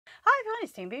Hi everyone,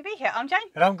 it's Team BB here. I'm Jane.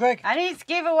 And I'm Greg. And it's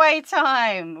giveaway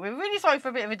time. We're really sorry for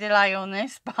a bit of a delay on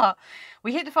this, but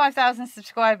we hit the 5,000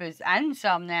 subscribers and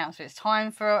some now, so it's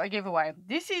time for a giveaway.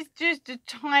 This is just a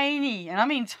tiny, and I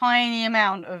mean tiny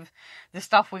amount of the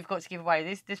stuff we've got to give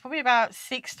away. There's probably about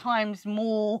 6 times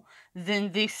more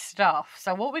than this stuff.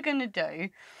 So what we're going to do,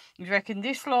 you reckon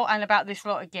this lot and about this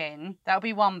lot again, that'll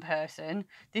be one person.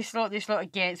 This lot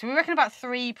again. So we reckon about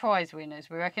 3 prize winners.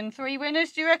 We reckon 3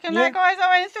 winners. Do you reckon that, guys?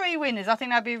 I reckon 3 winners. I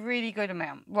think that'd be a really good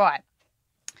amount. Right.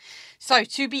 So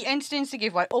to be entered into the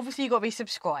giveaway, obviously you've got to be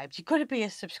subscribed. You've got to be a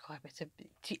subscriber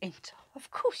to enter.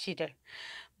 Of course you do.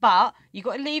 But you've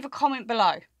got to leave a comment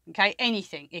below. Okay,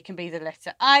 anything. It can be the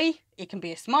letter A. It can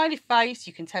be a smiley face.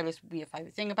 You can tell us your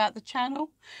favourite thing about the channel.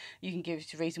 You can give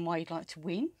us a reason why you'd like to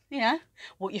win. Yeah,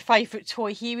 what your favourite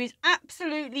toy here is.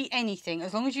 Absolutely anything.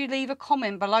 As long as you leave a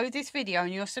comment below this video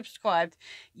and you're subscribed,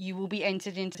 you will be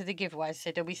entered into the giveaway.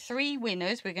 So there'll be 3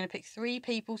 winners. We're going to pick 3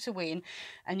 people to win,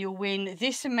 and you'll win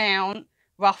this amount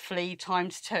roughly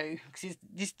times 2, because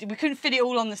we couldn't fit it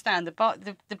all on the stand.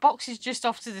 The box is just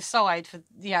off to the side for,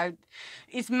 you know,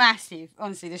 it's massive.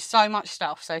 Honestly, there's so much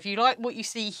stuff. So if you like what you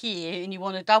see here and you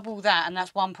want to double that and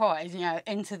that's one prize, you know,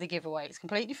 enter the giveaway. It's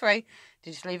completely free.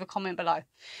 Just leave a comment below.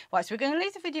 Right, so we're going to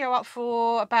leave the video up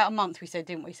for about a month, we said,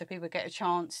 didn't we? So people get a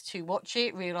chance to watch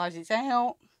it, realise it's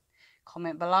out,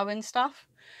 comment below and stuff.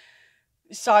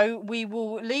 So we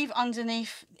will leave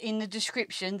underneath in the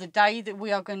description the day that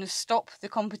we are going to stop the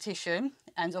competition,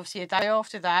 and obviously a day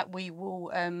after that we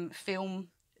will film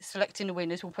selecting the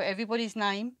winners. We'll put everybody's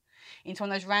name into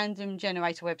one of those random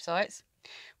generator websites.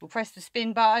 We'll press the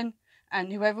spin button,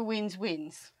 and whoever wins,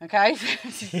 wins. Okay?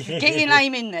 Get your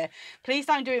name in there. Please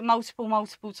don't do it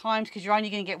multiple times, because you're only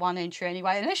going to get 1 entry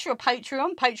anyway. Unless you're a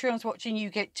Patreon. Patreon's watching, you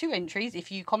get 2 entries. If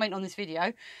you comment on this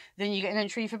video, then you get an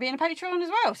entry for being a Patreon as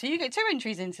well. So you get 2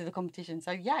 entries into the competition.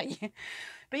 So yay.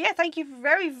 But yeah, thank you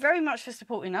very much for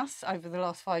supporting us over the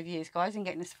last 5 years, guys, and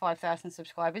getting us to 5,000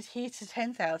 subscribers. Here to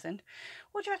 10,000.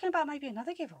 What do you reckon about maybe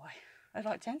another giveaway? I'd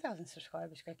like 10,000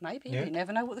 subscribers, Greg. Maybe. Yeah. You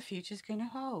never know what the future's going to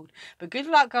hold. But good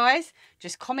luck, guys.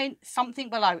 Just comment something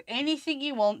below. Anything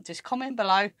you want, just comment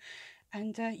below.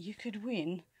 And you could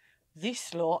win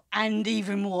this lot and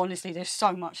even more. Honestly, there's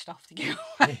so much stuff to give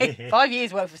away. 5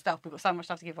 years worth of stuff. We've got so much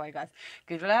stuff to give away, guys.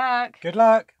 Good luck. Good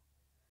luck.